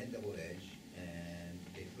 And I met Double Edge, and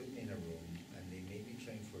they put me in a room, and they made me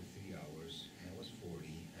train for 3 hours, and I was 40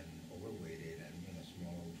 and overweighted and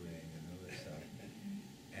small drink and all that stuff,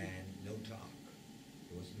 and no talk.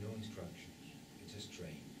 There was no instructions. It just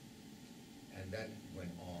trained, and that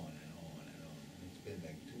went on and on and on. And it's been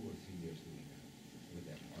like 2 or 3 years doing that with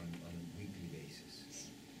them on a weekly basis,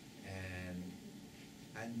 and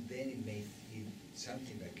then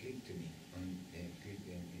something that clicked to me clicked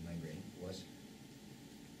in my brain was.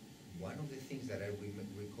 One of the things that I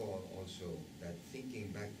recall also, that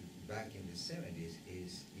thinking back in the 70s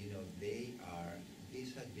is,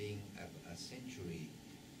 this had been a century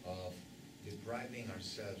of depriving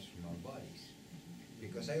ourselves from our bodies.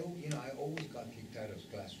 Because I always got kicked out of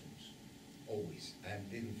classrooms, always, and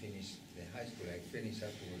didn't finish the high school. I finished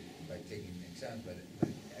afterwards by taking exams, but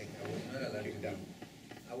I was not allowed to do.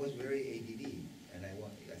 I was very ADD, and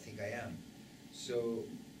I think I am. So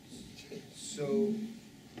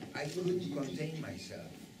I couldn't contain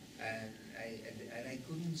myself, and I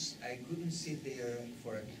couldn't sit there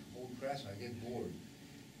for a whole class. I get bored.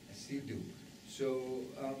 I still do. So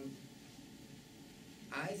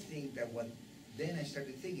I think that then I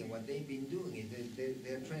started thinking what they've been doing is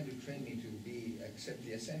they're trying to train me to accept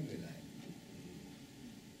the assembly line.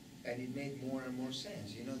 And it made more and more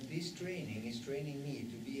sense. This training is training me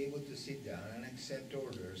to be able to sit down and accept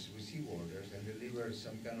orders, receive orders, and deliver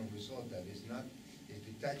some kind of result that is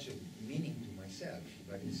detached of meaning to myself,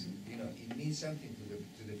 but it means something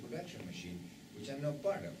to the production machine, which I'm not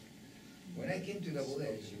part of. When I came to Double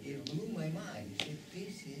Edge, it blew my mind. I said,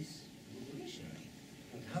 this is revolutionary.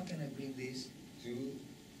 How can I bring this to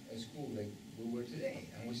a school like we were today?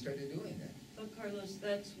 And we started doing that. But Carlos,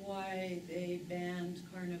 that's why they banned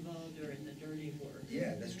Carnival during the dirty work.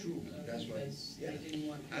 Yeah, that's true. That's why. Because Yeah. they didn't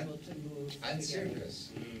want people to move. And together. circus.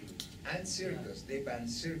 And circus. They banned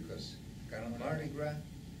circus. Mardi Gras.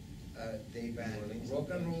 They banned rock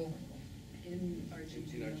and roll. In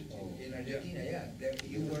Argentina. In Argentina, yeah.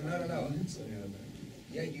 You were not allowed.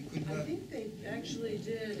 Yeah, you could I not. think they actually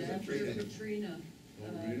did after Katrina,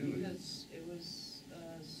 really? because it was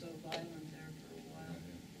so violent there for a while.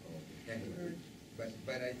 Anyway,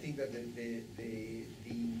 but I think that the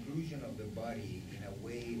inclusion of the body in a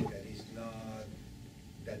way that is not,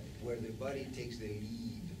 that where the body takes the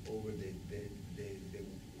lead over the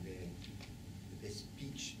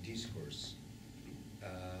speech discourse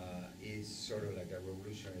is sort of like a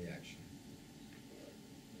revolutionary action.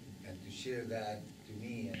 And to share that to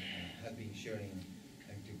me, and have been sharing,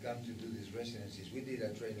 and to come to do these residencies, we did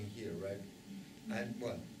a training here, right? And,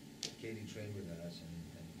 well, Katie trained with us, and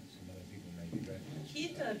some other people maybe, right?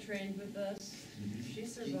 Kita trained with us. She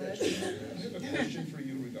survived. I have a question for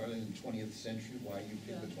you regarding the 20th century, why you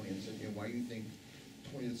picked the 20th century, and why you think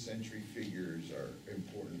 20th century figures are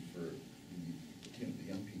important for the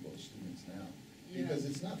young people, students now. Yeah. Because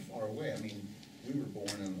it's not far away. I mean,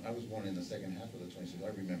 I was born in the second half of the 20th century. I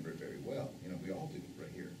remember it very well. We all do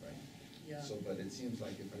right here, right? Yeah. So, but it seems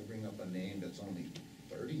like if I bring up a name that's only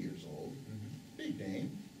 30 years old, big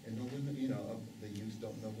name, and no one, the youth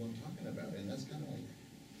don't know who I'm talking about, and that's kind of like,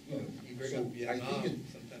 You bring so up Vietnam I think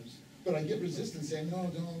sometimes. but I get resistance saying,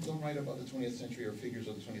 no, don't write about the 20th century or figures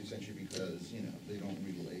of the 20th century because, they don't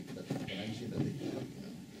relate, but I'm seeing that they do,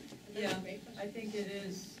 Yeah, That's a great question. I think it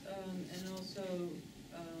is, and also,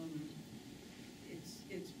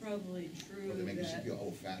 it's probably true Or they make you that feel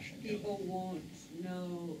old-fashioned. people won't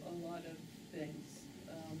know a lot of things.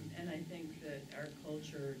 And I think that our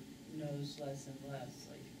culture knows less and less,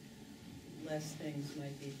 like, less things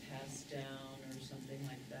might be passed down or something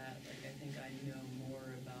like that. Like, I think I know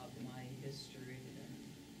more about my history than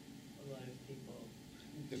a lot of people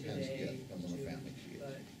Depends, today yeah, depends on the do. family tree.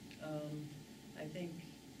 But, I think,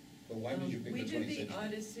 But why did you pick we the did 20th the century?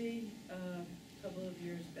 Odyssey a couple of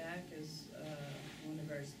years back as one of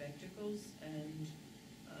our spectacles, and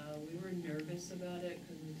we were nervous about it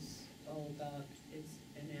because it's all about, it's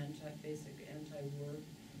an basic anti-war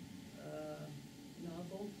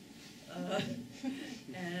novel.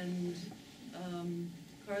 And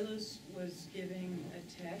Carlos was giving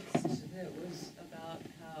a text that was about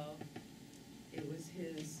how it was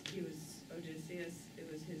he was Odysseus, it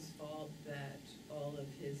was his fault that all of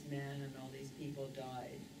his men and all these people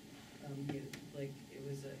died.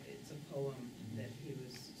 It's a poem that he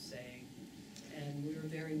was saying, and we were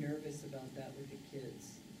very nervous about that with the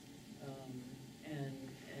kids.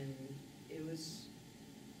 And it was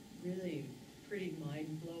really pretty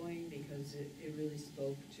mind-blowing because it really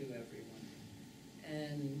spoke to everyone.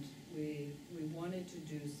 And we wanted to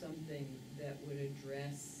do something that would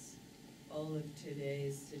address all of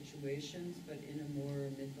today's situations, but in a more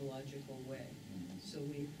mythological way. So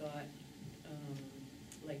we thought,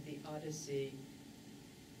 like the Odyssey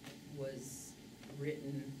was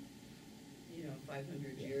written,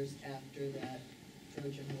 500 years after that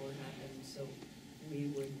Trojan War happened, so we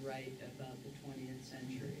would write about the 20th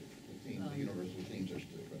century. The universal themes are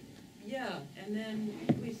still right. Yeah, and then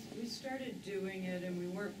we started doing it, and we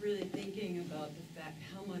weren't really thinking about the fact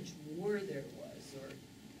how much war there was, or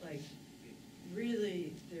like,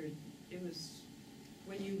 really, it was,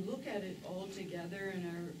 when you look at it all together, and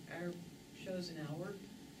our show's an hour,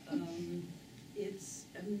 it's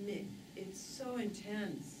so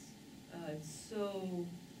intense.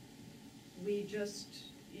 We just,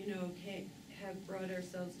 have brought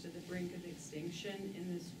ourselves to the brink of extinction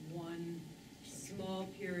in this one small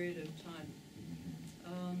period of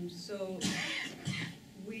time. So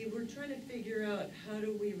we were trying to figure out how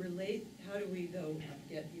do we though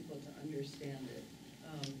get people to understand it.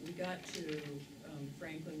 We got to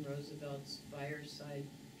Franklin Roosevelt's fireside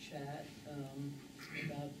chat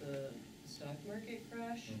about the stock market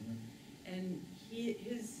crash, and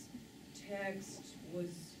his text was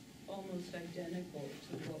almost identical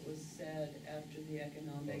to what was said after the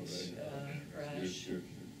economic crash.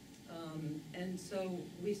 And so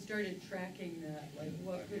we started tracking that, like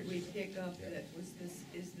what could we pick up that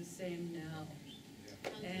is the same now?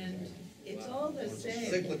 And it's all the same.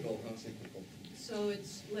 Cyclical, huh? Cyclical. So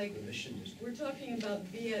it's like, we're talking about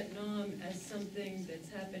Vietnam as something that's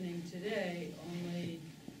happening today, only,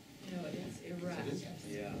 it's Iraq.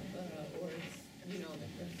 Yeah. Or it's,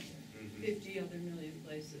 50 other million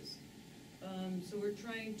places. So we're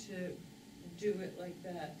trying to do it like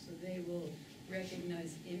that, so they will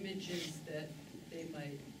recognize images that they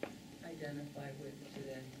might identify with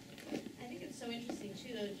today. I think it's so interesting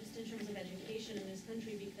too, though, just in terms of education in this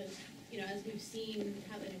country, because, as we've seen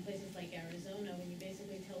happen in places like Arizona, when you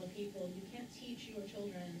basically tell the people, you can't teach your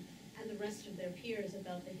children and the rest of their peers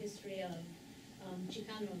about the history of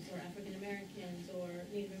Chicanos or African Americans or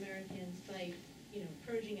Native Americans by,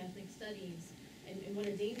 purging ethnic studies, and what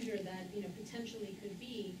a danger that, potentially could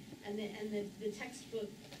be, and the textbook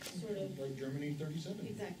sort of. Like Germany 37.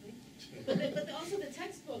 Exactly. But also the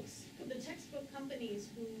textbook companies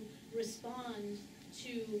who respond to,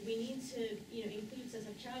 we need to, include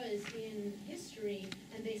Cesar Chavez in history,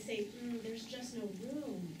 and they say, there's just no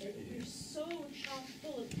room. They're so chock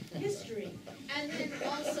full of history. And then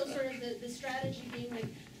also sort of the strategy being like,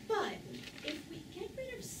 but if we get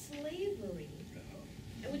rid of slavery,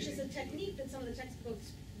 which is a technique that some of the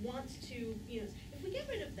textbooks want to, if we get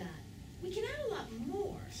rid of that, we can add a lot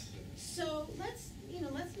more. So let's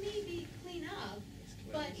maybe clean up,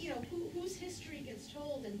 but, whose history gets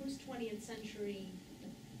told and whose 20th century,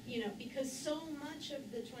 because so much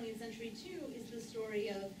of the 20th century, too, is the story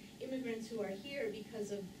of immigrants who are here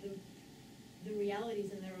because of the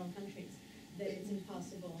realities in their own countries, that it's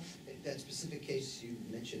impossible. That specific case you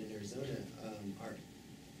mentioned in Arizona,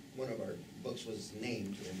 one of our books was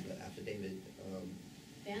named in the affidavit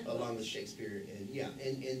along with Shakespeare,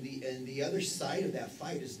 and the other side of that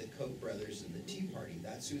fight is the Koch brothers and the Tea Party.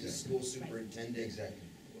 That's who the school superintendent,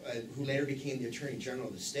 who later became the Attorney General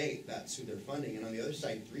of the state. That's who they're funding. And on the other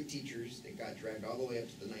side, 3 teachers that got dragged all the way up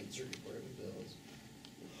to the Ninth Circuit Court of Appeals,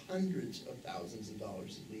 hundreds of thousands of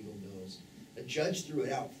dollars of legal bills. A judge threw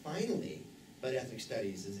it out finally, but ethnic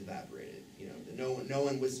studies has evaporated. No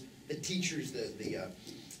one was the teachers.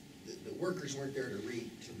 the workers weren't there to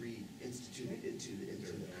reinstitute it into the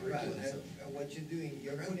Right, curriculum. So. and what you're doing,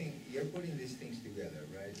 you're putting these things together,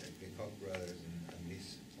 right? Like the Koch brothers and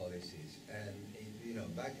these policies. And you know,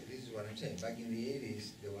 this is what I'm saying. Back in the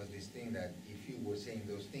 80s, there was this thing that if you were saying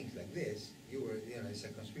those things like this, you were, you know, it's a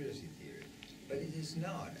conspiracy theory. But it is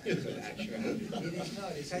not. It is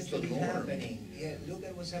not. It's actually happening. Yeah, look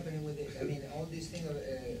at what's happening with it. I mean, all this thing of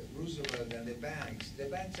Roosevelt and the banks. The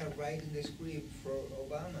banks are writing the script for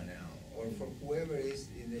Obama now, or for whoever is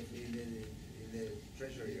in the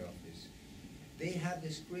Treasury office. They have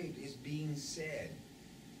the script. It's being said.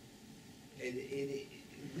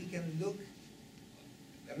 We can look.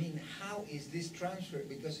 I mean, how is this transfer?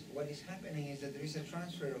 Because what is happening is that there is a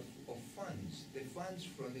transfer of funds. The funds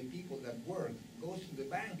from the people that work goes to the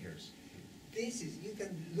bankers. This is, you can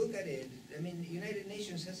look at it. I mean, the United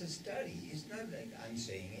Nations has a study. It's not like I'm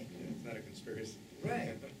saying it. It's not a conspiracy.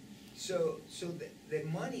 Right. So the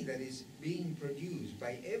money that is being produced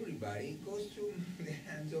by everybody goes to the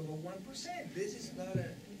hands of a 1%. This is not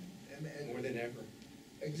More than ever.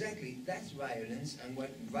 Exactly. That's violence, and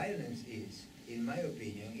what violence is, in my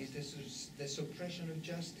opinion, is the suppression of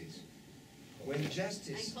justice. When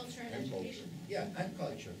justice... And culture and education. Yeah, and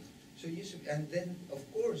culture. So and then,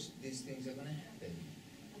 of course, these things are going to happen.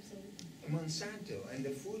 Absolutely. Monsanto and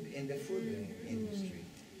the food industry.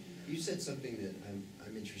 You said something that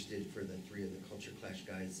I'm interested for the three of the culture clash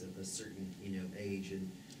guys of a certain age and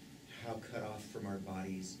how cut off from our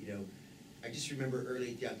bodies. I just remember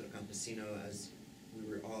early Teatro Campesino as we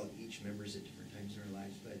were all each members at different times in our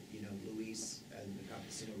lives, but Luis and the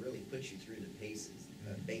Campesino really put you through the paces,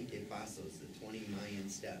 the 20 pasos, the 20 Mayan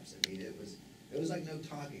steps. I mean, it was like no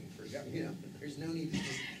talking for there's no need to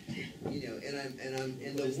just and I'm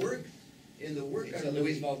in the work It's a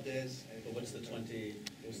Luis Valdez. But what's the 20,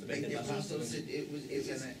 what's the 20 bacon pasos. It's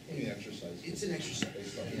an exercise. It's an exercise.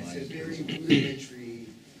 Based on It's a lines. very rudimentary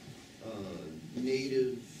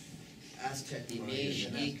native Aztec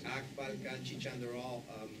Inish, Mayan. Ik, Akbal, Ganchichan, they're all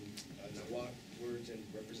Nahuatl words and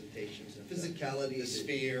representations of Physicality the is it.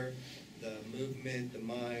 sphere, the movement, the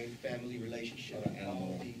mind, family relationship, Oh,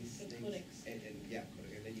 all these The things. codex. And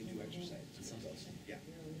then you do exercise. That sounds awesome. Yeah.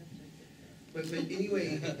 But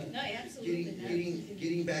anyway, No, absolutely.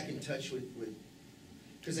 getting back in touch with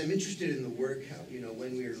because I'm interested in the work, how,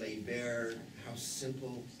 when we are laid bare, how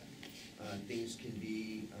simple things can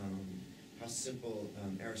be, how simple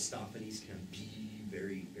Aristophanes can be,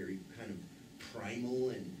 very, very kind of primal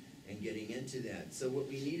and getting into that. So what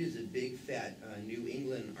we need is a big, fat New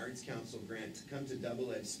England Arts Council grant to come to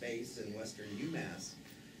Double Edge Space in Western UMass.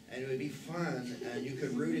 And it would be fun, and you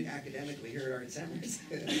could root it academically here at ArtsEmerson.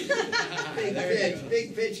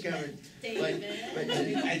 Big pitch coming. David.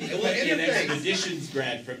 I think it might be an expeditions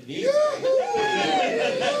grant from me.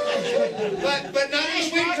 But not in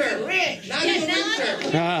the winter. Not in the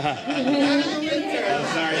winter. Not in the winter. I'm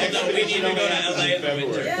sorry, We need to go to LA in the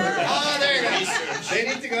winter. Oh, there you go. They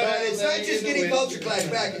need to go But to it's LA not just in the getting winter. culture clash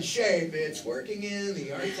back in shape, it's working in the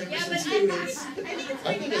Yeah, ArtsEmerson but students. I think it's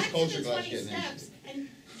I going think it's back culture to the clash 20 getting steps and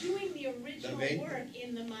doing the original vein- work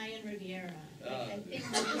in the Mayan Riviera. Ah. I think this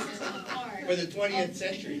is the part. For the 20th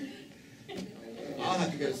century. I'll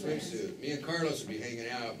have to get a swimsuit. Me and Carlos will be hanging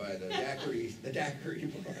out by the daiquiri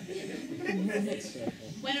bar.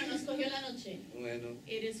 Bueno, nos cogió la noche. Bueno.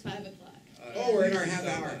 It is 5 o'clock. Oh, we're in our Thank half you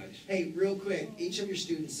so hour. much. Hey, real quick, each of your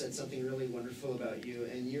students said something really wonderful about you,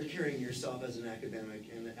 and you're carrying yourself as an academic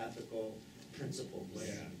in an ethical, principled way.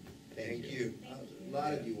 Yeah. Thank you. A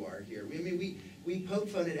lot of you are here. We poke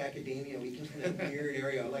fun at academia. We come from that weird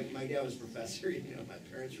area. Like, my dad was a professor, my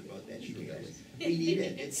parents were both educators. We need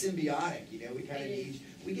it. It's symbiotic, we kind of need,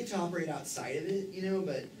 we get to operate outside of it,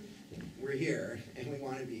 but we're here, and we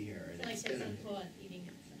want to be here. And Like it's there's been a poet eating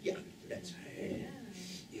it. yeah, that's right. Yeah.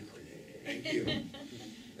 Thank you.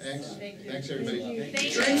 Thanks. Thank you. Thanks, everybody. Thank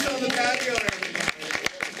you. Drinks on the patio, everybody.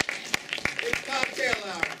 It's cocktail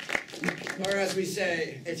hour. Or as we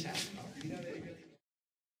say, it's half.